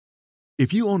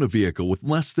If you own a vehicle with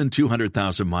less than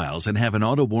 200,000 miles and have an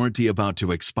auto warranty about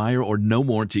to expire or no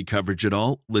warranty coverage at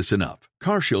all, listen up.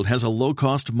 CarShield has a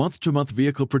low-cost month-to-month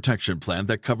vehicle protection plan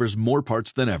that covers more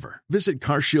parts than ever. Visit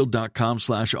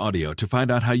carshield.com/audio to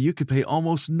find out how you could pay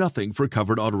almost nothing for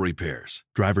covered auto repairs.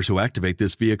 Drivers who activate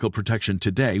this vehicle protection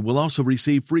today will also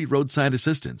receive free roadside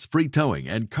assistance, free towing,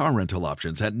 and car rental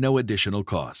options at no additional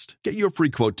cost. Get your free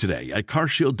quote today at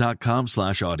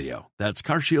carshield.com/audio. That's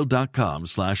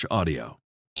carshield.com/audio.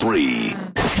 3.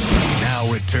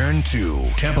 Now return to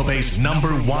Tampa Bay's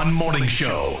 #1 morning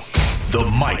show, The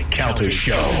Mike Calta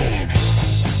Show.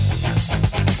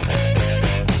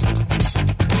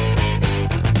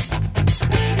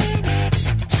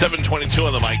 7:22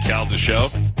 on The Mike Calta Show.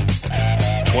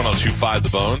 1025 The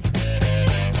Bone.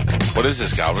 What is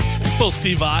this, Galvin? Little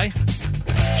Steve Vai.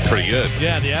 It's pretty good.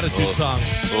 Yeah, the Attitude song.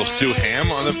 Little Stu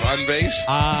Ham on bass?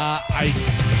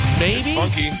 Maybe?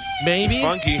 Funky. Maybe?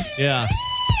 Funky. Yeah.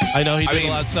 I know he did a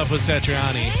lot of stuff with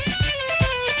Satriani.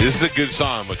 This is a good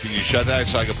song, but can you shut that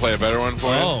so I can play a better one for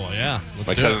you? Oh, yeah.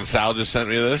 My cousin Sal just sent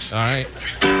me this. All right.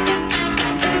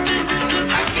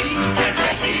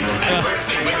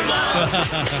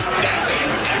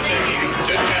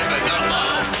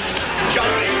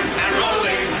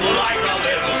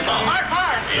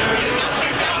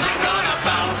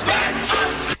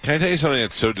 Can I tell you something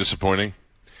that's so disappointing?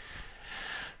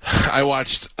 I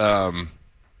watched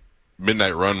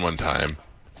Midnight Run one time,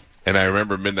 and I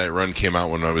remember Midnight Run came out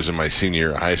when I was in my senior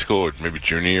year of high school, or maybe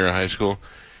junior year of high school,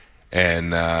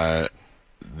 and then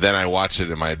I watched it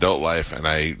in my adult life, and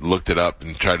I looked it up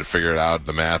and tried to figure it out,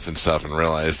 the math and stuff, and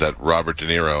realized that Robert De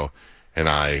Niro and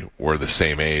I were the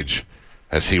same age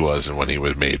as he was when he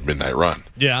made Midnight Run.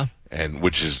 Yeah. And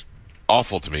which is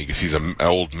awful to me because he's an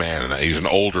old man, and he's an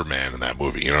older man in that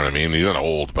movie, you know what I mean? He's not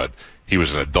old, but he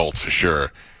was an adult for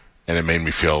sure. And it made me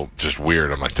feel just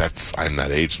weird. I'm like, I'm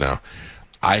that age now.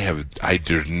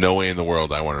 There's no way in the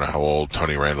world I want to know how old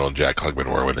Tony Randall and Jack Klugman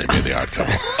were when they made The Odd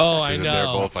Couple. Oh, I know. They're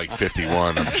both like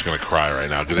 51. I'm just going to cry right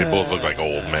now because they both look like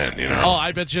old men, you know? Oh,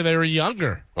 I bet you they were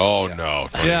younger. Oh, no.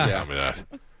 Don't even tell me that.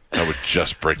 That would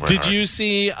just break my heart. Did you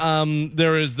see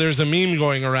there's a meme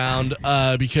going around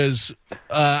because,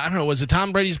 I don't know, was it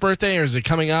Tom Brady's birthday or is it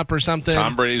coming up or something?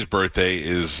 Tom Brady's birthday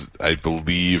is, I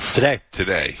believe...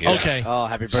 Today, yes. Okay. Oh,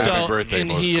 happy birthday. So, happy birthday,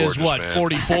 and he is, what, man.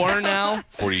 44 now?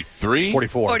 43?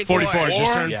 44. 44.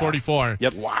 Just turned 44.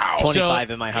 Yep. Wow.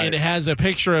 25 in my heart. It has a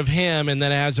picture of him, and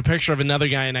then it has a picture of another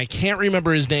guy, and I can't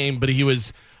remember his name, but he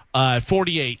was...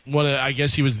 48. I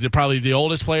guess he was probably the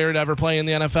oldest player to ever play in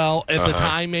the NFL at the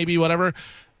time, maybe, whatever.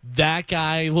 That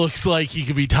guy looks like he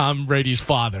could be Tom Brady's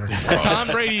father. Tom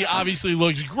Brady obviously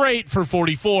looks great for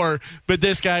 44, but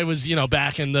this guy was,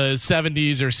 back in the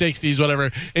 70s or 60s,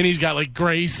 whatever, and he's got, like,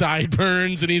 gray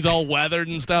sideburns, and he's all weathered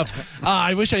and stuff.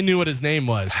 I wish I knew what his name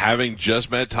was. Having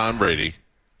just met Tom Brady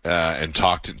and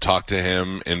talked to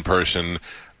him in person,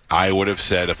 I would have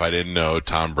said, if I didn't know,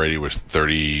 Tom Brady was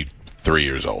 33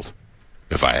 years old,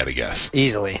 if I had to guess.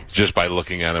 Easily. Just by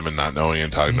looking at him and not knowing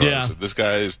and talking to him. So this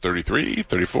guy is 33,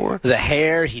 34. The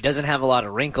hair, he doesn't have a lot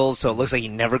of wrinkles, so it looks like he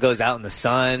never goes out in the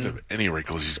sun. Any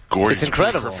wrinkles, he's gorgeous. It's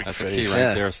incredible. That's the key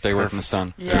right there. Stay away from the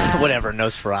sun. Yeah. Whatever,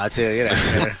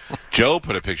 Nosferatu. Joe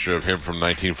put a picture of him from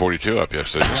 1942 up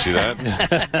yesterday. Did you see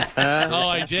that? Oh,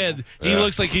 I did. He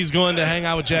looks like he's going to hang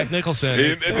out with Jack Nicholson.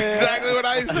 That's exactly what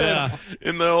I said. Yeah.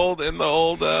 In the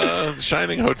old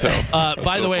Shining Hotel.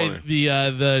 By the way,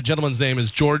 the gentleman's name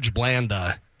is George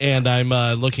Blanda, and I'm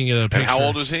looking at a picture. And how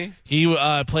old was he? He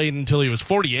played until he was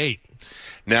 48.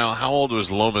 Now, how old was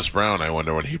Lomas Brown, I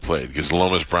wonder, when he played? Because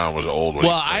Lomas Brown was old when he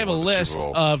played. I have a list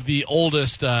of the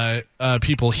oldest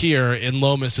people here, and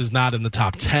Lomas is not in the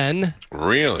top 10.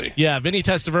 Really? Yeah, Vinny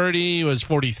Testaverde was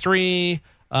 43.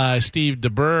 Steve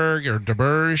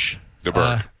DeBerge.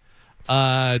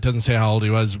 It doesn't say how old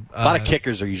he was. A lot of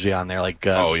kickers are usually on there, like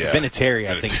Vinatieri,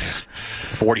 I think, is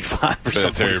 45 or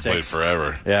something. Vinatieri played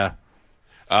forever. Yeah.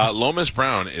 Lomas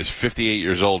Brown is 58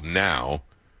 years old now.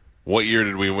 What year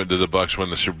did the Bucks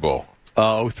win the Super Bowl?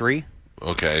 03.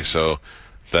 Okay, so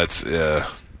that's a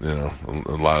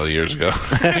lot of years ago.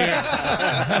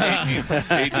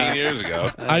 18 years ago.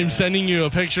 I'm sending you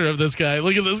a picture of this guy.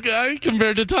 Look at this guy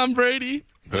compared to Tom Brady.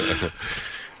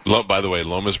 By the way,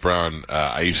 Lomas Brown,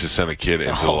 I used to send a kid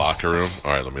into the locker room.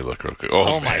 All right, let me look real quick.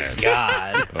 Oh my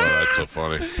God. Oh, that's so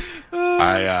funny.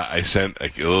 I sent a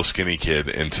little skinny kid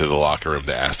into the locker room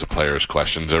to ask the players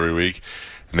questions every week,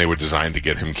 and they were designed to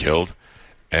get him killed.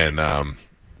 And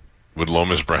with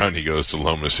Lomas Brown, he goes to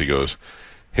Lomas, he goes,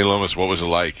 "Hey, Lomas, what was it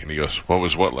like?" And he goes, "What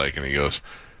was what like?" And he goes,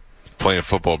 playing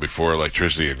football before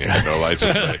electricity and you had no lights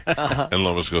to play. And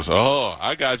Lomas goes, "Oh,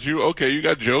 I got you. Okay, you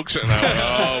got jokes." And I went,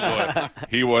 "Oh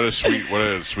boy, what a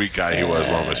sweet guy he was,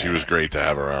 Lomas. He was great to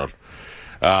have around."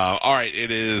 All right,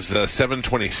 it is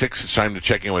 7:26. It's time to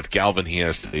check in with Galvin. He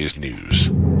has today's news.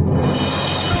 And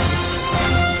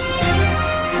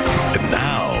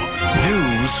now,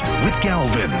 news with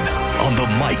Galvin on the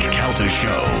Mike Calta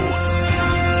Show.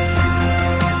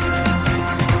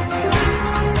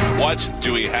 What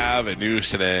do we have in news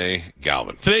today,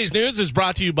 Galvin? Today's news is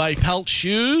brought to you by Pelt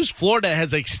Shoes. Florida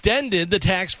has extended the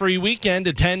tax-free weekend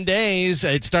to 10 days.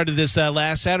 It started this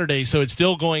last Saturday, so it's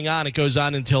still going on. It goes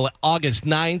on until August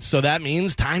 9th, so that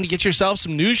means time to get yourself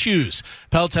some new shoes.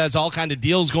 Pelts has all kind of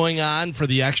deals going on for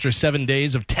the extra 7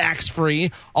 days of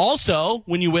tax-free. Also,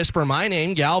 when you whisper my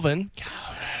name, Galvin,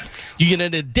 you get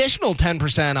an additional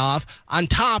 10% off on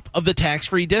top of the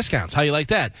tax-free discounts. How you like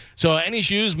that? So any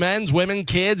shoes, men's, women,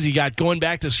 kids, you got going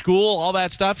back to school, all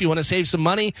that stuff. You want to save some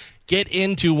money? Get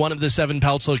into one of the 7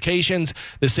 Pelts locations.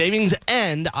 The savings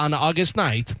end on August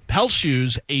 9th. Pelt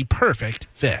Shoes, a perfect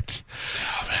fit.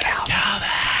 Galvin.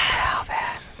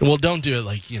 Well, don't do it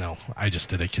like, I just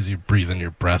did it because you're breathing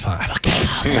your breath on.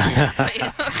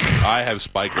 I have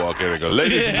Spike walk in and go,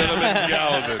 "Ladies and gentlemen,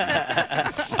 Galvin."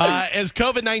 As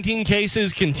COVID-19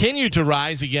 cases continue to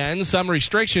rise again, some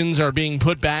restrictions are being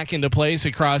put back into place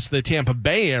across the Tampa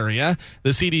Bay area.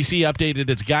 The CDC updated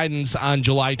its guidance on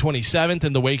July 27th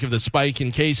in the wake of the spike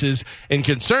in cases and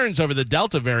concerns over the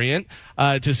Delta variant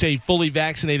to say fully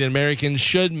vaccinated Americans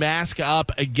should mask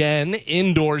up again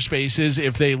indoor spaces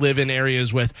if they live in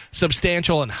areas with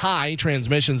substantial and high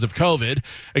transmissions of COVID.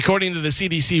 According to the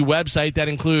CDC website, that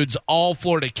includes all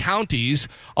Florida counties,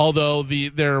 although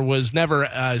there was never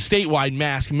a statewide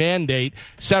mask mandate.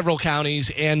 Several counties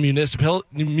and municipalities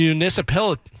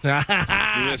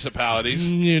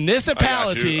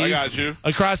I got you.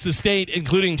 across the state,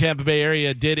 including Tampa Bay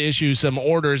area, did issue some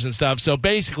orders and stuff. So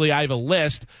basically, I have a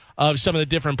list of some of the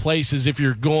different places if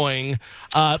you're going.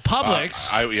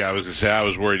 Publix. I was going to say, I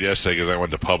was worried yesterday because I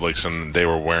went to Publix and they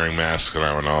were wearing masks, and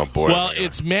I went, "Oh, boy." Well,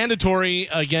 it's mandatory,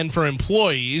 again, for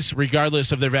employees,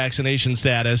 regardless of their vaccination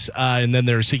status, and then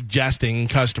they're suggesting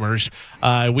customers.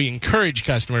 We encourage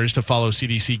customers to follow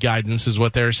CDC guidance, is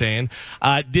what they're saying.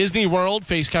 Disney World,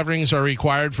 face coverings are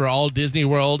required for all Disney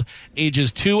World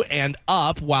ages 2 and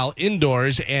up, while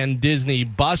indoors, and Disney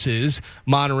buses,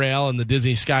 monorail, and the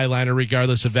Disney Skyliner,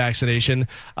 regardless of vaccination.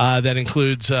 That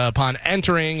includes upon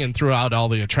entering and throughout all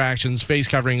the attractions. Face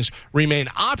coverings remain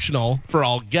optional for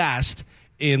all guests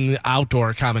in the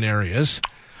outdoor common areas.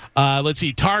 Let's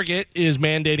see. Target is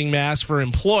mandating masks for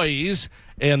employees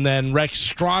and then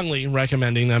strongly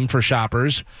recommending them for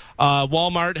shoppers.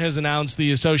 Walmart has announced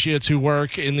the associates who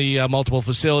work in the multiple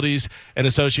facilities and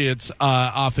associates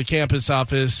off the campus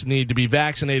office need to be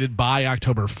vaccinated by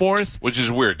October 4th. Which is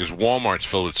weird because Walmart's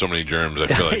filled with so many germs. I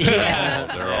feel like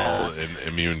they're all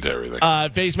immune to everything.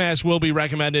 Face masks will be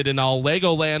recommended in all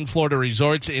Legoland Florida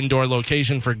resorts, indoor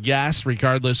location for guests,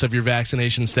 regardless of your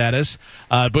vaccination status.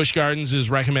 Busch Gardens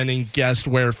is recommending guests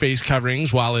wear face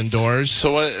coverings while indoors.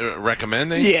 So what,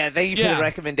 recommending? Yeah, thank you for the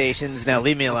recommendations. Now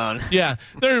leave me alone. Yeah,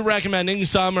 they're recommending.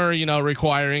 Some are,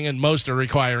 requiring, and most are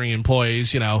requiring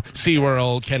employees,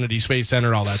 SeaWorld, Kennedy Space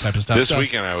Center, all that type of stuff. This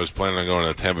weekend I was planning on going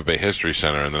to the Tampa Bay History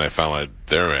Center, and then I found out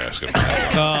they were asking me.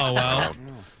 Oh, well.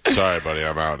 Sorry, buddy,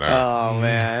 I'm out now. Oh,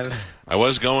 man. I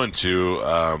was going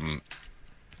to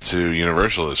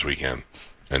Universal this weekend,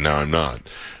 and now I'm not.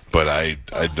 But I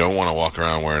don't want to walk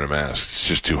around wearing a mask. It's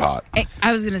just too hot.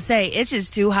 I was going to say, it's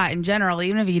just too hot in general,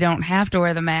 even if you don't have to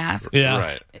wear the mask. Yeah.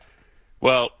 Right.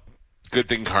 Well, good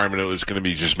thing, Carmen, it was going to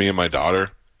be just me and my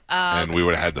daughter. And we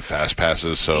would have had the fast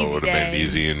passes, so it would have been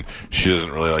easy. And she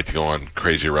doesn't really like to go on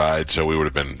crazy rides, so we would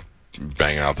have been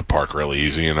banging out the park really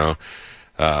easy,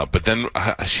 But then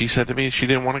she said to me she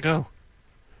didn't want to go.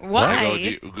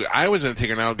 Why? I was going to take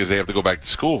her now because they have to go back to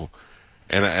school.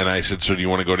 And I said, "So do you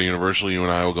want to go to Universal? You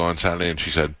and I will go on Saturday." And she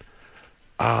said,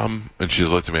 and she just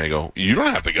looked at me. I go, "You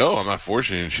don't have to go. I'm not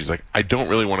forcing you." And she's like, "I don't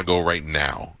really want to go right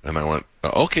now." And I went,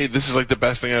 "Okay, this is like the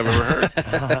best thing I've ever heard."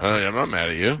 I'm not mad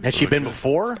at you. Has she been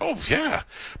before? Oh, yeah.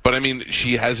 But, I mean,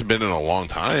 she hasn't been in a long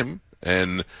time.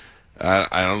 And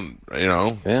I don't,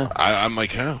 Yeah. I'm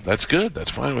like, "Oh, that's good.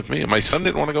 That's fine with me." And my son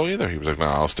didn't want to go either. He was like, "No,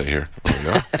 I'll stay here."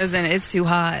 Because then it's too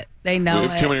hot. They know we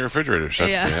have too many refrigerators.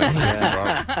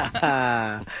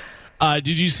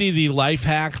 Did you see the life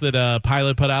hack that a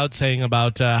pilot put out saying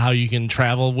about how you can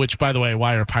travel? Which, by the way,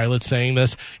 why are pilots saying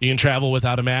this? You can travel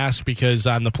without a mask because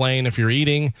on the plane, if you're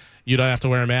eating, you don't have to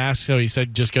wear a mask. So he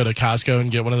said just go to Costco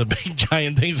and get one of the big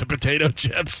giant things of potato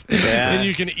chips. Yeah. And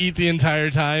you can eat the entire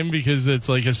time because it's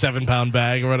like a 7-pound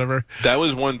bag or whatever. That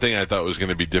was one thing I thought was going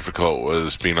to be difficult,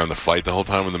 was being on the flight the whole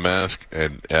time with the mask.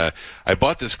 And I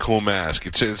bought this cool mask.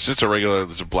 It's just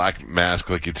it's a black mask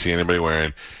like you'd see anybody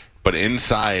wearing. But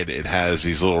inside, it has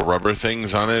these little rubber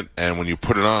things on it, and when you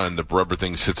put it on, the rubber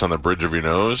thing sits on the bridge of your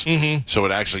nose, so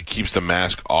it actually keeps the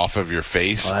mask off of your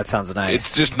face. Oh, that sounds nice.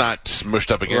 It's just not smushed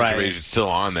up against your face. It's still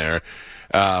on there,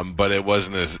 but it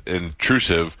wasn't as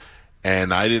intrusive,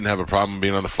 and I didn't have a problem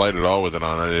being on the flight at all with it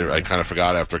on. I kind of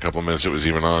forgot after a couple of minutes it was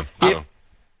even on.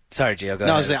 Sorry, Gio, go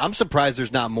ahead. I'm surprised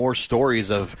there's not more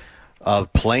stories of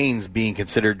planes being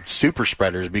considered super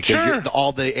spreaders because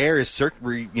all the air is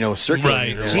circulating.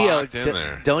 Right.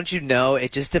 Gio, don't you know?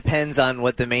 It just depends on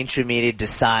what the mainstream media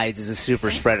decides is a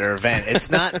super spreader event. It's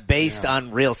not based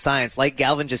on real science. Like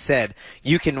Galvin just said,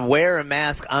 you can wear a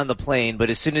mask on the plane,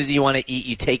 but as soon as you want to eat,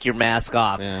 you take your mask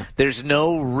off. Yeah. There's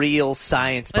no real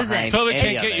science behind it. COVID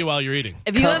can't get you while you're eating.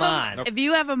 If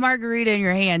you have a margarita in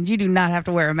your hand, you do not have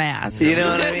to wear a mask. You know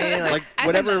what I mean? Like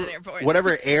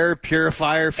whatever air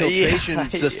purifier filtration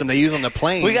system they use on the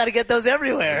planes. We got to get those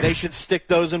everywhere. They should stick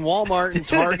those in Walmart and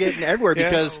Target and everywhere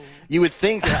because you would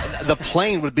think the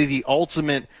plane would be the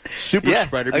ultimate super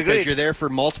spreader because you're there for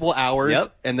multiple hours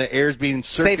and the air's being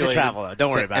circulated. Safe to travel, though.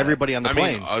 Don't worry about everybody on the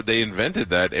plane. They invented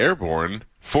that airborne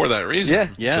for that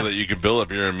reason. So that you can build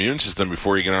up your immune system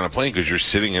before you get on a plane because you're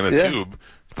sitting in a tube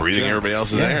breathing everybody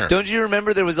else's air. Don't you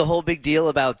remember there was a whole big deal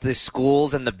about the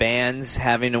schools and the bands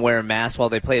having to wear a mask while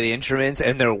they play the instruments,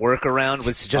 and their workaround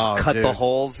was to just cut the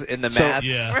holes in the masks?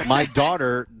 Yeah. My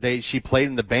daughter, she played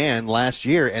in the band last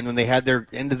year, and when they had their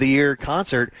end-of-the-year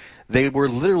concert, they were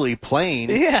literally playing,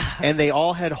 and they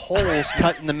all had holes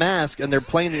cut in the mask, and they're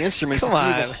playing the instruments through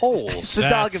the holes. It's a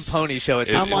dog and pony show. It's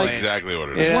exactly what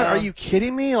it is. What, are you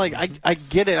kidding me? Like, I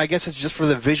get it. I guess it's just for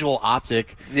the visual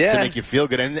optic to make you feel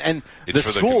good. And the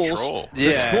schools,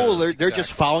 they're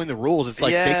just following the rules. It's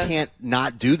like they can't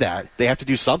not do that. They have to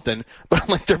do something. But I'm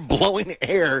like, they're blowing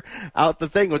air out the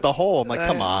thing with the hole. I'm like,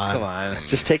 come on.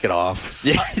 Just take it off.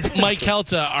 Mike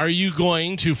Kelta, are you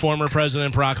going to former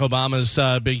President Barack Obama's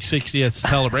big 60th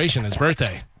celebration, his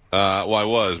birthday? Well, I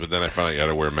was, but then I found out you got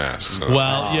to wear masks. So.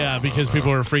 Well, because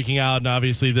people were freaking out, and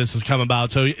obviously this has come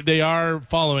about. So they are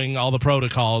following all the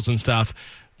protocols and stuff.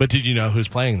 But did you know who's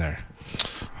playing there?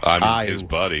 I mean, his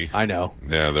buddy. I know.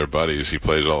 Yeah, they're buddies. He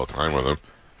plays all the time with them.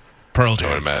 Pearl Jam.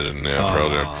 I would imagine, Pearl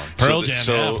Jam. Pearl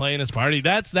Jam, playing his party.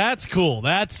 That's cool.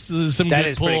 That's some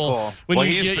good pull when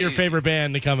you get your favorite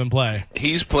band to come and play.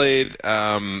 He's played.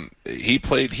 He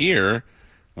played here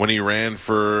when he ran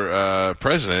for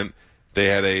president. They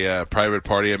had a private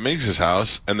party at Miggs'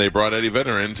 house, and they brought Eddie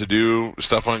Vedder in to do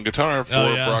stuff on guitar for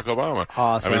Barack Obama.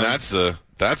 Awesome. I mean,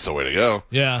 that's the way to go.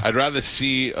 Yeah. I'd rather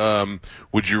see.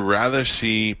 Would you rather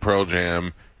see Pearl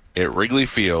Jam at Wrigley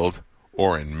Field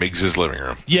or in Miggs' living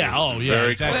room? Yeah. Oh, yeah.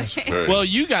 Very exactly. close. Well,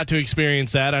 you got to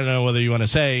experience that. I don't know whether you want to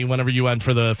say whenever you went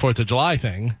for the 4th of July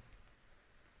thing,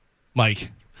 Mike.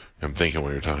 I'm thinking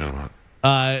what you're talking about.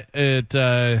 At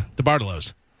the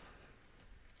Bartolos.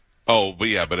 Oh, but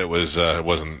it was it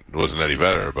wasn't Eddie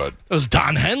Vedder, but it was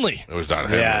Don Henley. It was Don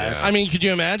Henley. Yeah. I mean, could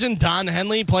you imagine Don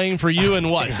Henley playing for you and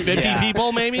 50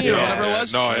 people maybe or whatever it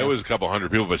was? No, it was a couple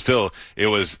hundred people, but still, it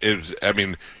was. I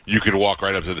mean, you could walk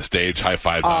right up to the stage, high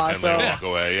five Don Henley, and walk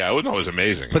away. Yeah, it was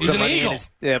amazing. Put some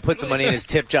money in his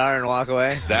tip jar and walk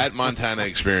away. That Montana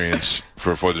experience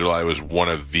for 4th of July was one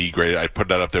of the great. I put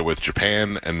that up there with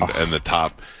Japan and the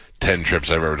top 10 trips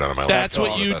I've ever done in my life. That's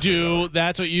what you do.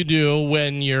 That's what you do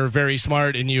when you're very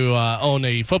smart and you own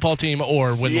a football team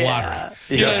or win the lottery.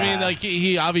 You know what I mean? Like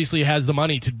he obviously has the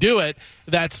money to do it.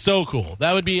 That's so cool.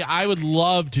 I would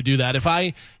love to do that. If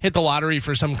I hit the lottery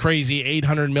for some crazy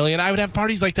 $800 million, I would have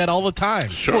parties like that all the time.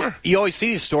 Sure. Well, you always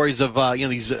see these stories of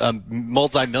these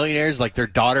multi-millionaires, like their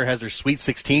daughter has their Sweet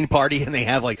 16 party and they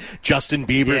have like Justin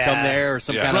Bieber come there or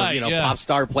some kind of pop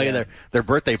star play their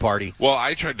birthday party. Well,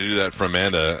 I tried to do that for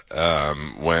Amanda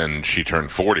when she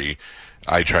turned 40.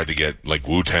 I tried to get like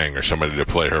Wu-Tang or somebody to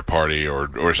play her party or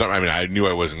something. I mean, I knew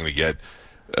I wasn't going to get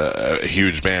a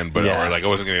huge band, but or like I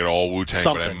wasn't going to get all Wu-Tang,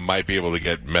 but I might be able to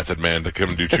get Method Man to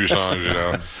come do 2 songs.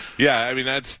 Yeah. I mean,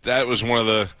 that's one of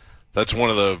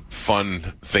the fun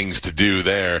things to do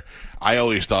there. I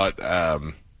always thought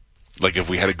like if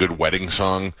we had a good wedding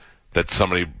song that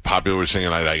somebody popular was singing,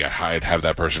 I'd have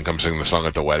that person come sing the song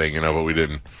at the wedding, but we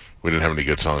didn't. We didn't have any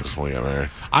good songs when we got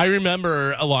married. I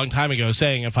remember a long time ago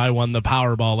saying if I won the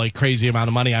Powerball, like crazy amount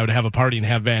of money, I would have a party and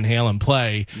have Van Halen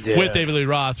play with David Lee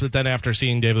Roth. But then after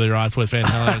seeing David Lee Roth with Van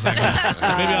Halen, I was like,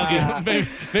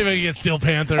 maybe I can get Steel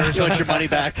Panther or something. You want your money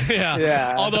back?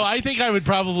 Yeah. Although I think I would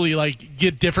probably like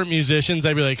get different musicians.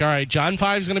 I'd be like, all right, John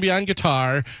Five's going to be on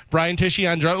guitar, Brian Tichy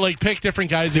on drum. Like pick different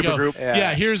guys to go. Supergroup.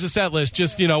 Yeah, here's a set list.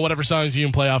 Just whatever songs you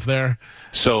can play off there.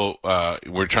 So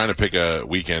we're trying to pick a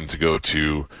weekend to go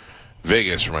to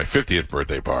Vegas for my 50th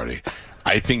birthday party.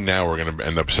 I think now we're going to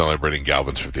end up celebrating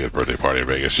Galvin's 50th birthday party in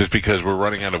Vegas just because we're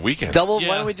running out of weekends. Why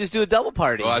don't we just do a double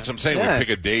party? Well, that's what I'm saying. We pick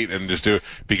a date and just do it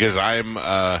because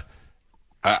I'm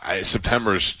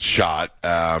September's shot,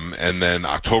 and then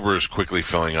October is quickly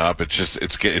filling up.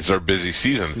 It's our busy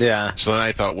season. Yeah. So then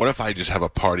I thought, what if I just have a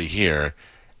party here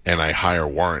and I hire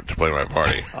Warrant to play my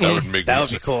party? That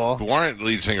would be cool. The Warrant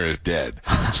lead singer is dead.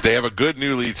 So they have a good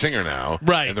new lead singer now.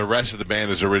 Right. And the rest of the band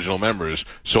is original members.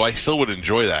 So I still would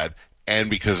enjoy that.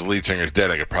 And because the lead singer is dead,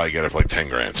 I could probably get it for like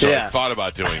 $10,000. So I thought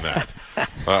about doing that.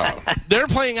 They're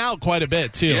playing out quite a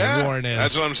bit, too. Yeah, Warren is.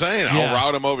 That's what I'm saying. I'll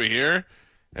route them over here.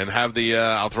 And have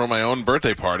I'll throw my own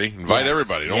birthday party. Invite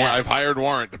everybody. Don't worry, I've hired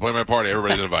Warrant to play my party.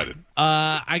 Everybody's invited.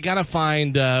 I gotta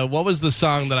find what was the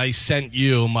song that I sent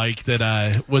you, Mike?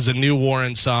 That was a new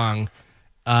Warrant song.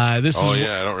 I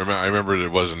don't remember. I remember it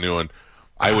was a new one.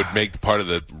 I would make part of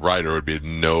the rider would be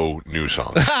no new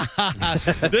song.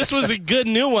 This was a good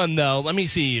new one though. Let me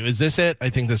see. Is this it? I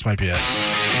think this might be it.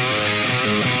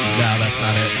 No, that's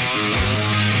not it.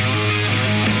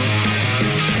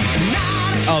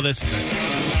 Oh, this is it.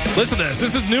 Listen to this.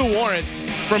 This is new Warrant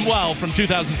from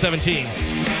 2017.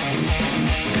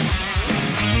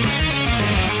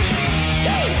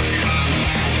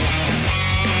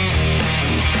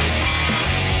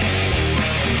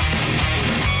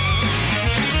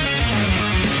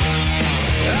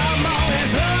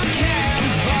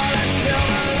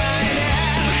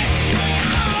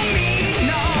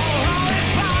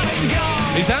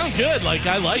 They sound good. Like,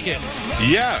 I like it.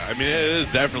 Yeah, I mean, it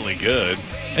is definitely good.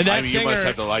 And that singer, you must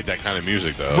have to like that kind of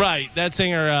music, though. Right. That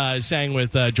singer sang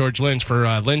with George Lynch for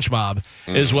Lynch Mob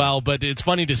as well. But it's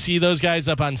funny to see those guys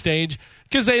up on stage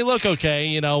because they look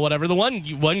okay, whatever. The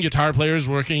one guitar player is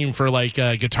working for, like,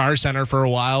 Guitar Center for a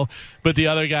while. But the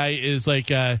other guy is, like,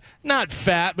 not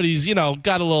fat, but he's,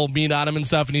 got a little meat on him and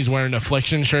stuff. And he's wearing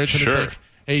Affliction shirts. And Sure. It's like,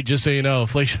 hey, just so you know,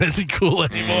 Affliction isn't cool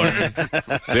anymore.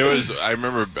 I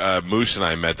remember Moose and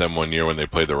I met them one year when they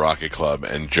played the Rocket Club,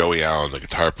 and Joey Allen, the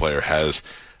guitar player, has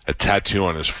a tattoo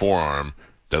on his forearm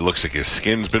that looks like his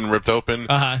skin's been ripped open,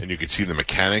 and you can see the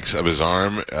mechanics of his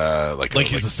arm, like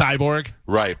he's a cyborg,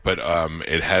 right? But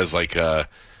it has like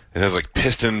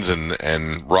pistons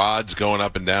and rods going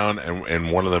up and down,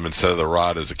 and one of them instead of the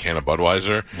rod is a can of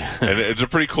Budweiser, and it's a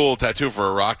pretty cool tattoo for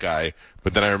a rock guy.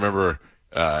 But then I remember.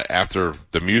 After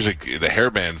the hair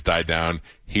bands died down,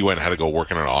 he went and had to go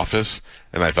work in an office,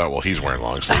 and I thought, well, he's wearing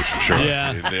long sleeves for sure.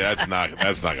 That's not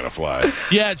going to fly.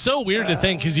 Yeah, it's so weird to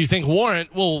think because you think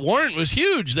Warrant was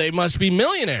huge. They must be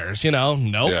millionaires,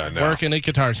 Nope, working at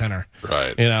Guitar Center.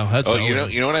 Right. That's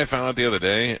you know what I found out the other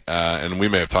day, and we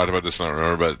may have talked about this, I don't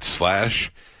remember, but Slash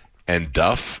and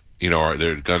Duff,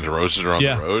 their Guns N' Roses are on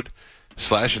the road.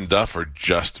 Slash and Duff are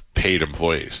just paid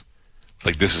employees.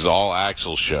 Like, this is all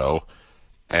Axl's show.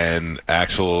 And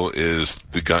Axl is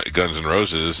the Guns N'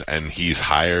 Roses, and he's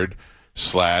hired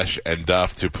Slash and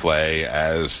Duff to play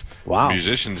as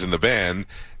musicians in the band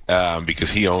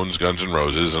because he owns Guns N'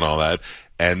 Roses and all that.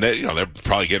 And they're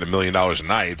probably getting $1 million a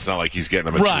night. It's not like he's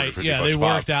getting them a $250 Yeah, they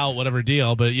worked out whatever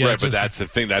deal, but but that's the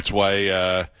thing. That's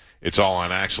why it's all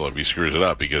on Axl if he screws it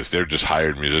up because they're just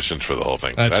hired musicians for the whole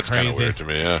thing. That's kind of weird to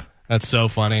me. Yeah. That's so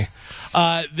funny.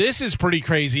 This is pretty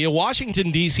crazy. A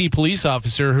Washington, D.C. police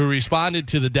officer who responded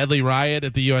to the deadly riot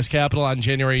at the U.S. Capitol on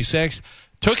January 6th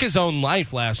took his own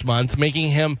life last month, making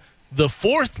him the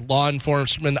fourth law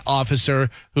enforcement officer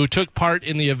who took part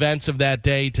in the events of that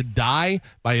day to die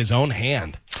by his own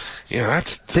hand. Yeah,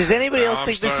 that's... Does anybody else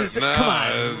think this is... Come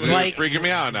on. Like, freaking me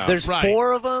out now. There's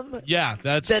 4 of them? Yeah,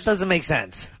 that doesn't make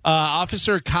sense.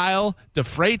 Officer Kyle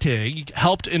DeFreitig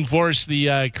helped enforce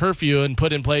the curfew and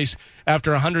put in place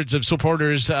after hundreds of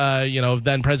supporters,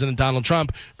 then President Donald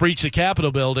Trump, breached the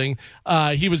Capitol building.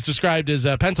 He was described as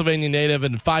a Pennsylvania native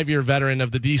and 5-year veteran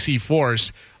of the D.C.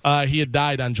 force. He had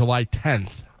died on July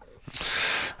 10th.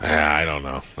 I don't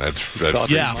know. That's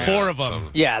 4 of them.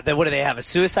 Yeah, what do they have? A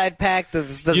suicide pact?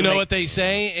 You know what they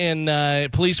say in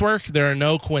police work? There are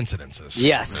no coincidences.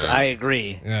 Yes, I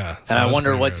agree. Yeah, and I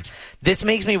wonder what's. This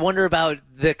makes me wonder about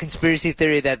the conspiracy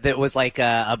theory that was like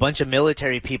a bunch of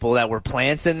military people that were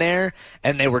plants in there,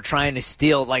 and they were trying to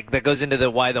steal. Like that goes into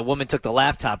why the woman took the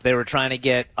laptop. They were trying to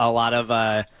get a lot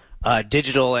of.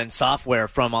 Digital and software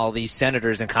from all these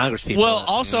senators and congresspeople. Well,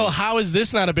 also, how is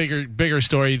this not a bigger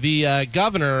story? The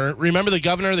governor, remember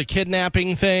the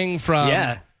kidnapping thing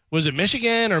from, was it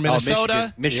Michigan or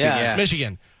Minnesota?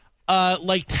 Michigan.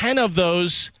 Like 10 of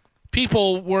those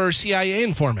people were CIA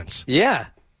informants. Yeah.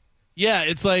 Yeah,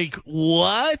 it's like,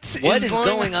 what is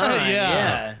going on?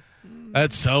 Yeah.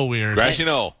 That's so weird. Grassy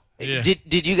Knoll. Yeah.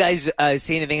 Did you guys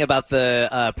see anything about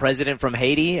the president from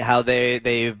Haiti? How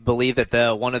they believe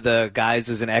that one of the guys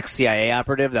was an ex-CIA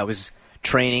operative that was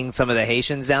training some of the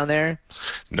Haitians down there?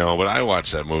 No, but I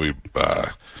watched that movie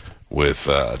with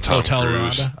Tom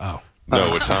Cruise. Oh.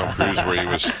 No, with Tom Cruise where he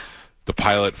was the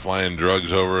pilot flying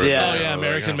drugs over. Yeah,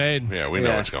 American Made. Yeah, we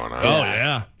know what's going on. Oh,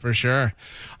 yeah, for sure.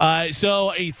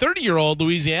 So a 30-year-old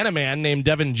Louisiana man named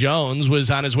Devin Jones was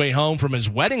on his way home from his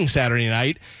wedding Saturday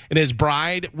night, and his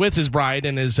bride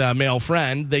and his male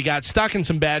friend, they got stuck in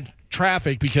some bad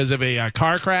traffic because of a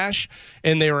car crash,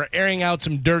 and they were airing out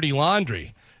some dirty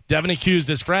laundry. Devin accused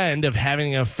his friend of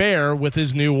having an affair with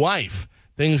his new wife.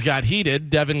 Things got heated.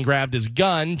 Devin grabbed his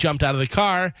gun, jumped out of the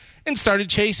car, and started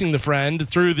chasing the friend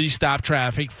through the stopped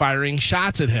traffic, firing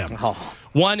shots at him. Oh.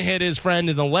 One hit his friend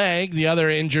in the leg. The other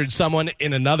injured someone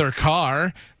in another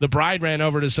car. The bride ran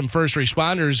over to some first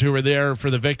responders who were there for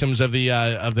the victims of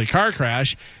the car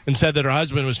crash and said that her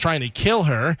husband was trying to kill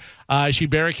her. She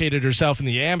barricaded herself in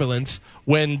the ambulance.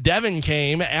 When Devin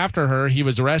came after her, he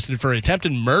was arrested for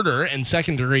attempted murder and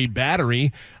second-degree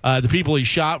battery. The people he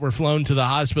shot were flown to the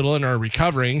hospital and are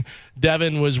recovering.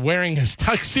 Devin was wearing his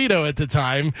tuxedo at the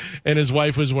time, and his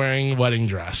wife was wearing a wedding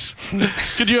dress.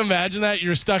 Could you imagine that?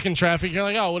 You're stuck in traffic. You're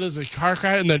like, oh, what is it, car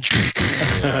crash? And then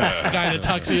guy in a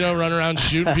tuxedo running around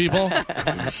shooting people.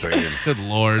 Insane. Good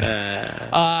Lord.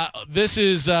 This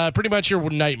is pretty much your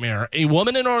nightmare. A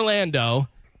woman in Orlando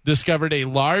discovered a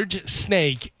large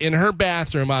snake in her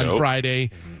bathroom on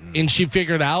Friday, and she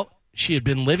figured out she had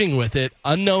been living with it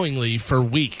unknowingly for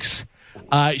weeks.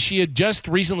 She had just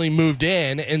recently moved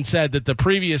in and said that the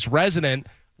previous resident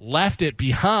left it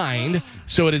behind,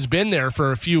 so it has been there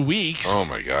for a few weeks. Oh,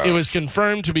 my God. It was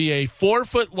confirmed to be a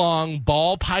 4-foot-long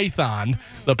ball python.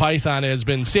 The python has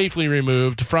been safely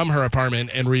removed from her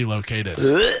apartment and relocated.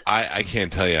 I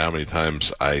can't tell you how many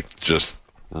times I just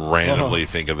randomly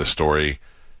think of the story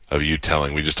of you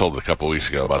telling. We just told it a couple of weeks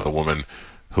ago about the woman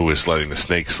who was letting the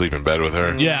snake sleep in bed with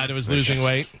her. Yeah, and it was losing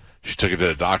weight. She took it to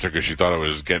the doctor because she thought it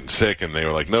was getting sick, and they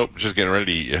were like, nope, just getting ready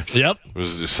to eat you. Yep. It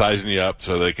was just sizing you up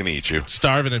so they can eat you.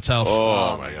 Starving itself.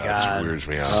 Oh my God. It weirds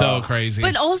me out. So crazy.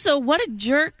 But also, what a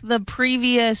jerk the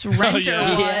previous renter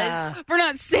was for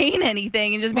not saying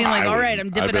anything and just being like, all right,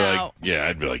 I'm dipping out.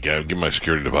 I'd be like, give my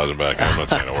security deposit back. I'm not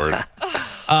saying a word.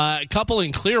 A couple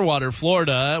in Clearwater,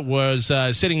 Florida, was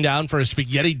sitting down for a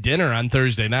spaghetti dinner on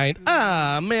Thursday night.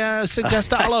 May I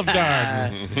suggest Olive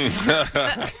Garden?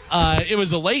 It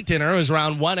was a late dinner. It was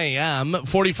around 1 a.m.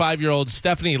 45-year-old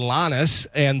Stephanie Lanis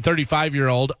and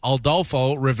 35-year-old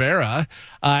Adolfo Rivera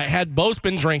had both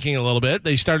been drinking a little bit.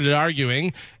 They started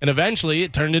arguing, and eventually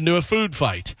it turned into a food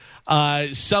fight.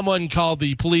 Someone called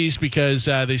the police because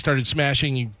they started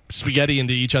smashing spaghetti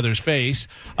into each other's face.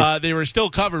 They were still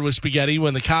covered with spaghetti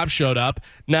when the cops showed up.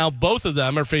 Now both of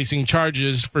them are facing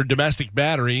charges for domestic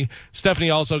battery. Stephanie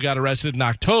also got arrested in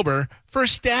October for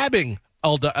stabbing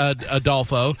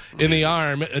Adolfo in the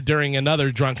arm during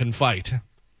another drunken fight.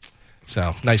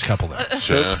 So, nice couple there.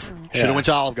 Should have went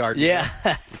to Olive Garden. Yeah.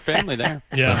 Family there.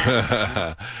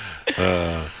 Yeah.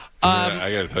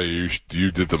 I got to tell you,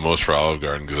 you did the most for Olive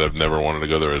Garden because I've never wanted to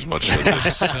go there as much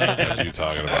as you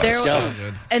talking about.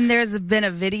 And there's been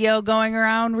a video going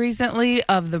around recently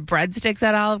of the breadsticks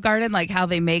at Olive Garden, like how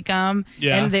they make them.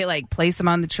 Yeah. And they like place them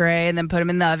on the tray and then put them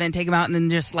in the oven, take them out, and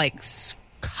then just like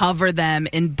cover them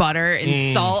in butter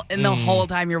and salt. And the whole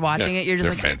time you're watching it, you're just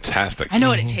like, fantastic. I know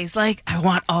what it tastes like. I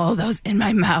want all of those in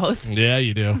my mouth. Yeah,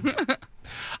 you do.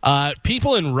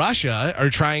 People in Russia are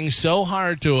trying so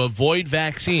hard to avoid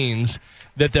vaccines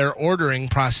that they're ordering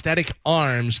prosthetic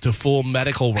arms to fool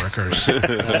medical workers.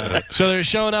 So they're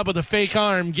showing up with a fake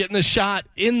arm, getting the shot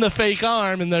in the fake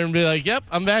arm, and they're be like, yep,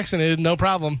 I'm vaccinated, no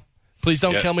problem. Please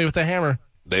don't kill me with a hammer.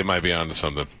 They might be onto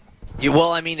something.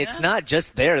 Well, I mean, it's not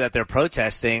just there that they're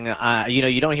protesting.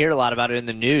 You don't hear a lot about it in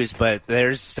the news, but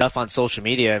there's stuff on social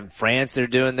media. In France, they're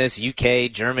doing this.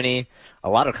 UK, Germany. A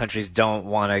lot of countries don't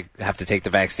want to have to take the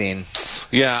vaccine.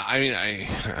 Yeah, I mean,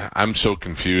 I'm so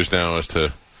confused now as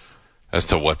to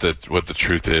what the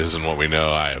truth is and what we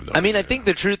know. I think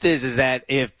the truth is that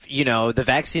if the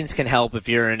vaccines can help if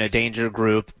you're in a danger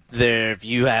group. If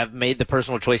you have made the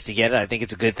personal choice to get it, I think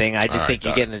it's a good thing. I just think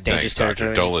you get in a dangerous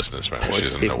territory. Don't listen to Spanish. She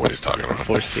doesn't know what he's talking about.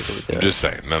 Force people to do it. I'm just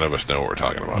saying, none of us know what we're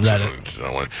talking about.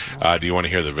 Do you want to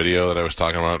hear the video that I was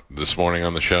talking about this morning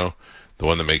on the show? The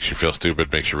one that makes you feel stupid,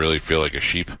 makes you really feel like a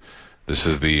sheep. This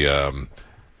is the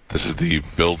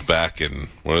build back and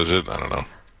what is it? I don't know.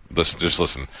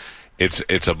 Listen. It's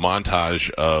a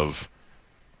montage of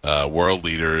world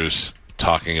leaders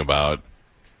talking about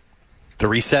the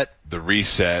reset.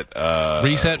 Reset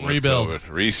and rebuild. COVID.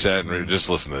 Reset and just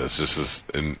listen to this. This is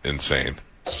insane.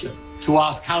 To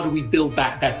ask, how do we build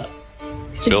back better?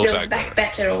 To build back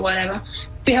better or whatever.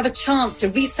 We have a chance to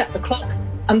reset the clock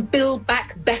and build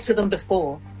back better than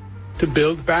before. To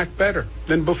build back better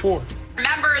than before.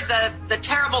 Remember the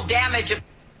terrible damage.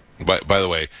 By the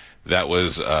way, that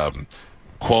was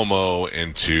Cuomo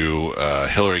into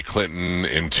Hillary Clinton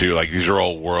into these are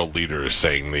all world leaders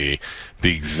saying the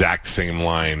exact same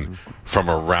line from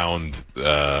around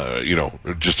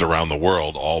just around the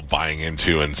world, all buying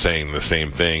into and saying the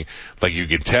same thing. Like you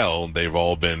can tell they're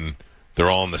all in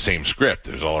the same script.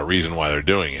 There's all a reason why they're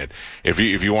doing it. If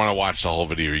you want to watch the whole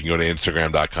video, you can go to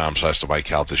Instagram.com/The Mike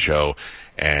Calta Show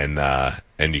and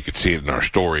you can see it in our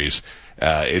stories.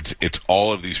 It's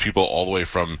all of these people all the way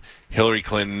from Hillary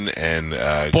Clinton and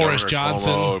Boris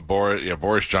Johnson. Cuomo,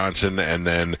 Boris Johnson, and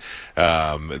then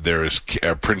there's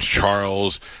Prince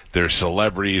Charles. There's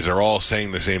celebrities. They're all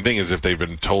saying the same thing as if they've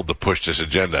been told to push this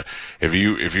agenda. If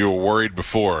you were worried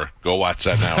before, go watch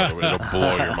that now. It'll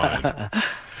blow your mind.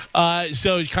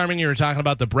 So, Carmen, you were talking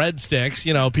about the breadsticks.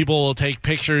 People will take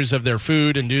pictures of their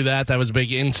food and do that. That was a big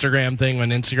Instagram thing when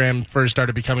Instagram first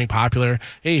started becoming popular.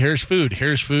 Hey, here's food.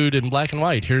 Here's food in black and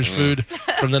white. Here's food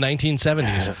from the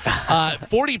 1970s.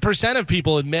 40% of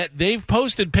people admit they've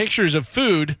posted pictures of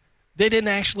food they didn't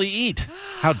actually eat.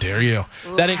 How dare you?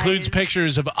 Lies. That includes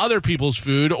pictures of other people's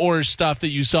food or stuff that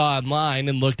you saw online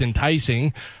and looked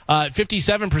enticing.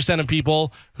 57% of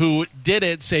people who did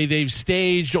it say they've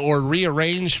staged or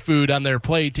rearranged food on their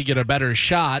plate to get a better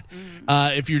shot.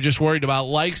 If you're just worried about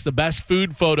likes, the best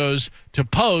food photos to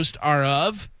post are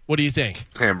of, what do you think?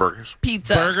 Hamburgers.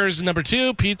 Pizza. Burgers number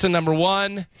 2, pizza number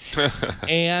 1,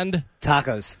 and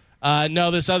tacos. No,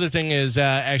 this other thing is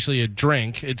actually a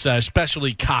drink. It's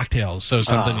specialty cocktails, so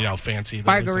something fancy.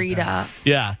 Margarita.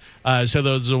 Yeah, so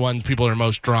those are the ones people are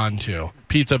most drawn to: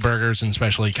 pizza, burgers, and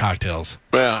specialty cocktails.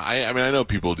 Well, I know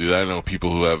people do that. I know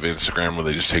people who have Instagram where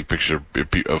they just take pictures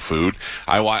of food.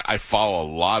 I follow a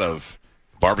lot of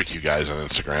barbecue guys on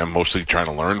Instagram, mostly trying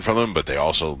to learn from them, but they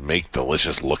also make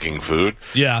delicious looking food.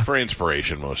 Yeah. For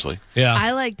inspiration mostly. Yeah.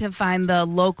 I like to find the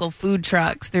local food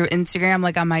trucks through Instagram,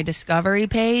 like on my Discovery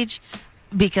page,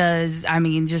 because,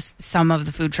 just some of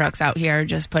the food trucks out here are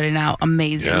just putting out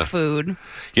amazing food.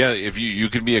 Yeah, if you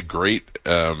can be a great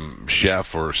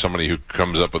chef or somebody who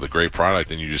comes up with a great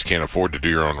product and you just can't afford to do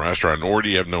your own restaurant, or do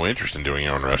you have no interest in doing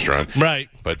your own restaurant. Right.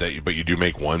 But you do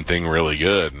make one thing really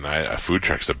good, and a food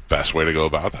truck's the best way to go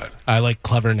about that. I like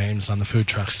clever names on the food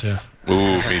trucks, too.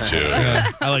 Ooh, me too. Yeah,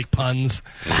 I like puns.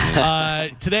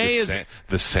 Today is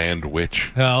the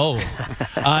sandwich. Oh,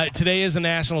 today is a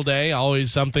national day.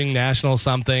 Always something national.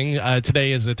 Something.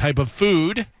 Today is a type of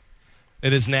food.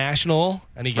 It is national.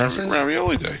 Any guesses?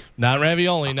 Ravioli day. Not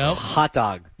ravioli. No. Hot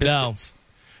dog. Biscuits. No.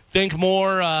 Think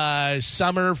more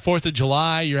summer, 4th of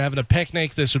July. You're having a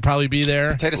picnic. This would probably be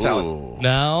there. Potato salad. Ooh.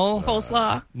 No.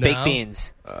 Coleslaw. No. Baked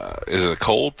beans. Is it a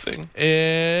cold thing?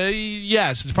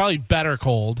 Yes, it's probably better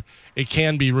cold. It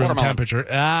can be room temperature.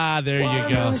 There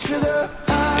you go.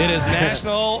 It is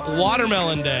National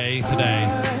Watermelon Day today.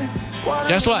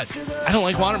 Guess what? I don't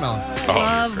like watermelon.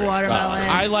 Love watermelon.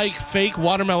 I like fake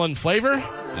watermelon flavor.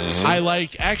 Mm-hmm. I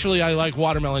like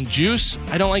watermelon juice.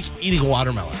 I don't like eating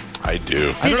watermelon. I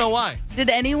do. I don't know why. Did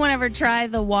anyone ever try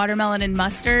the watermelon and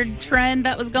mustard trend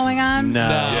that was going on? No.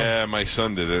 Yeah, my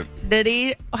son did it. Did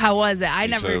he? How was it?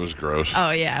 He said it was gross.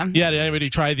 Oh, yeah. Yeah, did anybody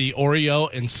try the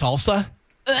Oreo and salsa?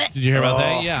 Did you hear about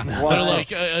that? Yeah. What? They're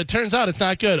like, it turns out it's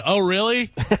not good. Oh, really?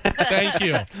 Thank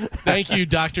you. Thank you,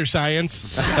 Dr.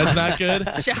 Science. That's not good?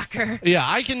 Shocker. Yeah,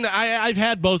 I've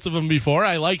had both of them before.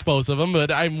 I like both of them,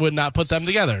 but I would not put them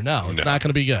together. No, it's not going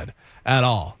to be good at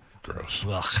all. Gross.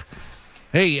 Ugh.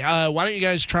 Hey, why don't you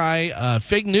guys try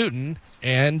Fig Newton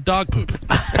and dog poop.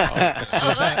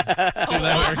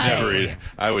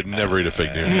 I would never eat a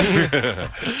fig Newton.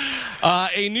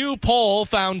 A new poll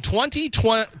found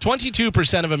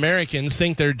 22% of Americans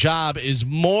think their job is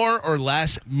more or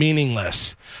less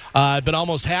meaningless. But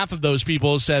almost half of those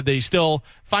people said they still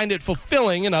find it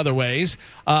fulfilling in other ways.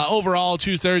 Overall,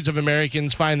 2/3 of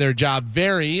Americans find their job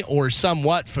very or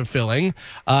somewhat fulfilling.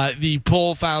 The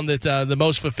poll found that the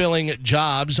most fulfilling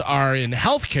jobs are in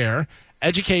healthcare,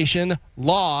 education,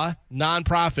 law,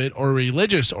 nonprofit, or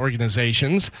religious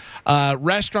organizations.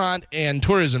 Restaurant and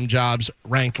tourism jobs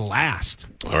ranked last.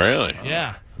 Oh, really?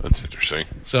 Yeah. That's interesting.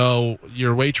 So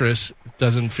your waitress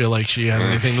doesn't feel like she has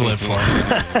anything to live for.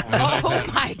 Oh,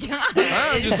 my God.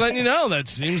 I'm just letting you know. That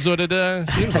seems what it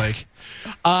seems like.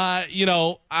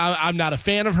 I'm not a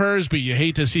fan of hers, but you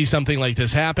hate to see something like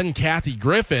this happen. Kathy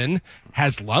Griffin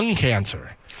has lung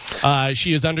cancer.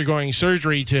 She is undergoing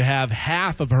surgery to have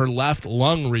half of her left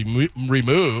lung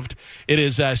removed. It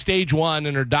is stage 1,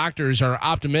 and her doctors are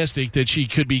optimistic that she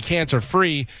could be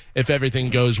cancer-free if everything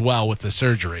goes well with the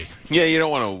surgery. Yeah, you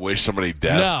don't want to wish somebody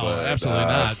death. No, but, absolutely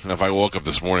not. If I woke up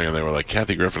this morning and they were like,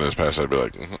 Kathy Griffin has passed, I'd be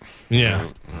like, yeah.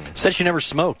 Said she never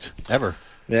smoked, ever.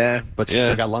 Yeah. But she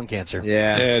still got lung cancer.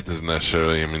 Yeah. Yeah, it doesn't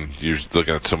necessarily. I mean, you're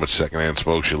looking at so much secondhand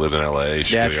smoke. She lived in L.A.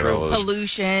 She got all those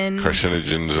pollution.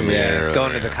 Carcinogens in the air.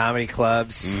 Going to the comedy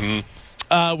clubs.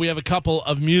 Mm-hmm. We have a couple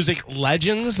of music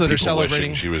legends that are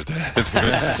celebrating. She was dead.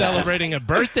 Celebrating a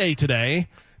birthday today.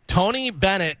 Tony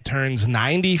Bennett turns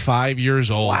 95 years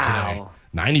old today.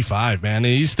 95, man.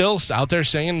 And he's still out there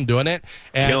singing and doing it.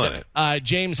 And, killing it.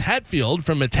 James Hetfield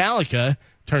from Metallica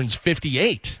turns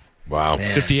 58. Wow.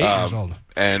 58 years old.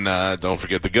 And don't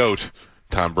forget the GOAT.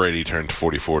 Tom Brady turned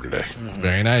 44 today.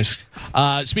 Very nice.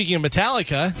 Speaking of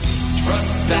Metallica,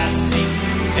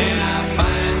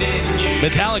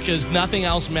 Metallica's Nothing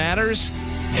Else Matters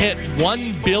hit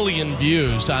 1 billion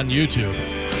views on YouTube.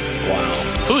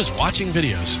 Wow. Who is watching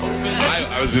videos?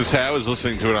 I was just say I was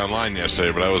listening to it online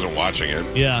yesterday, but I wasn't watching it.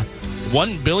 Yeah.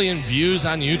 1 billion views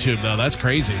on YouTube, though. That's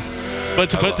crazy. But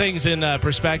to put things in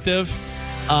perspective,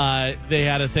 they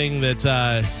had a thing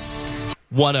that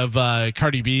one of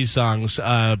Cardi B's songs,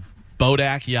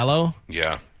 Bodak Yellow.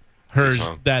 Yeah. Hers,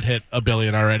 that hit 1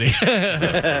 billion already,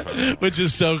 which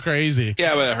is so crazy.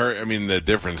 Yeah, but the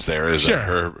difference there is that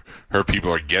her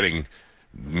people are getting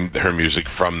her music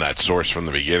from that source from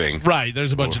the beginning. Right.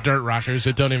 There's a bunch of dirt rockers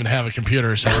that don't even have a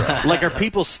computer. So, are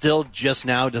people still just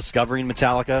now discovering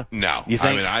Metallica? No. You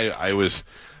think?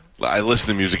 I listened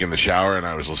to music in the shower, and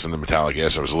I was listening to Metallica.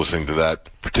 Yes, I was listening to that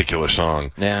particular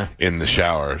song in the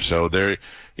shower. So there,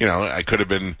 I could have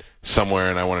been somewhere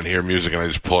and I wanted to hear music, and I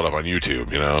just pull it up on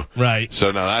YouTube, Right.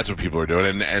 So no, that's what people are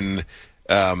doing. And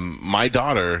my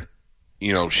daughter,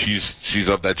 she's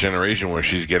of that generation where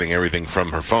she's getting everything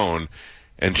from her phone,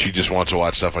 and she just wants to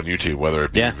watch stuff on YouTube, whether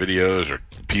it be videos or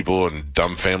people and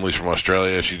dumb families from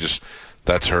Australia.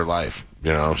 That's her life.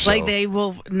 So. Like they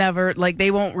will never, they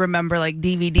won't remember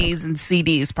DVDs and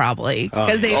CDs probably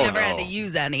because they've never had to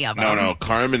use any of them. No,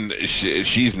 Carmen,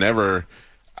 she's never.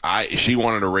 She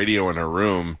wanted a radio in her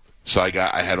room, so I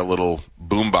had a little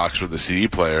boom box with a CD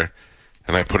player,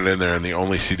 and I put it in there, and the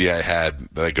only CD I had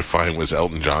that I could find was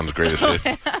Elton John's Greatest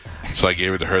Hits. So I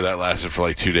gave it to her. That lasted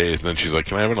for 2 days, and then she's like,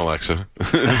 "Can I have an Alexa?"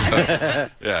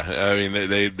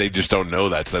 They just don't know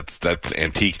that's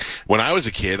antique. When I was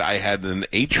a kid, I had an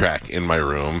 8-track in my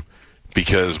room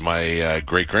because my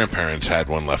great grandparents had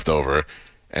one left over,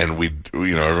 and every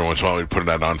once in a while we'd put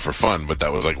that on for fun. But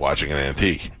that was like watching an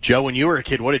antique. Joe, when you were a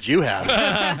kid, what did you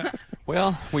have?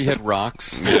 Well, we had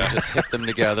rocks. Yeah. Just hit them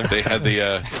together. They had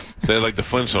the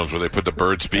Flintstones where they put the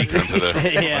bird's beak onto the onto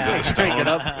the stone. It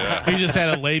up. Yeah. He just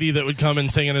had a lady that would come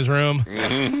and sing in his room, pay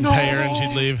her, and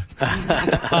she'd leave.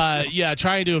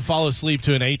 Trying to fall asleep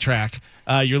to an 8-track.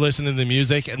 You're listening to the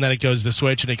music, and then it goes to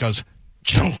switch, and it goes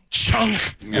chunk,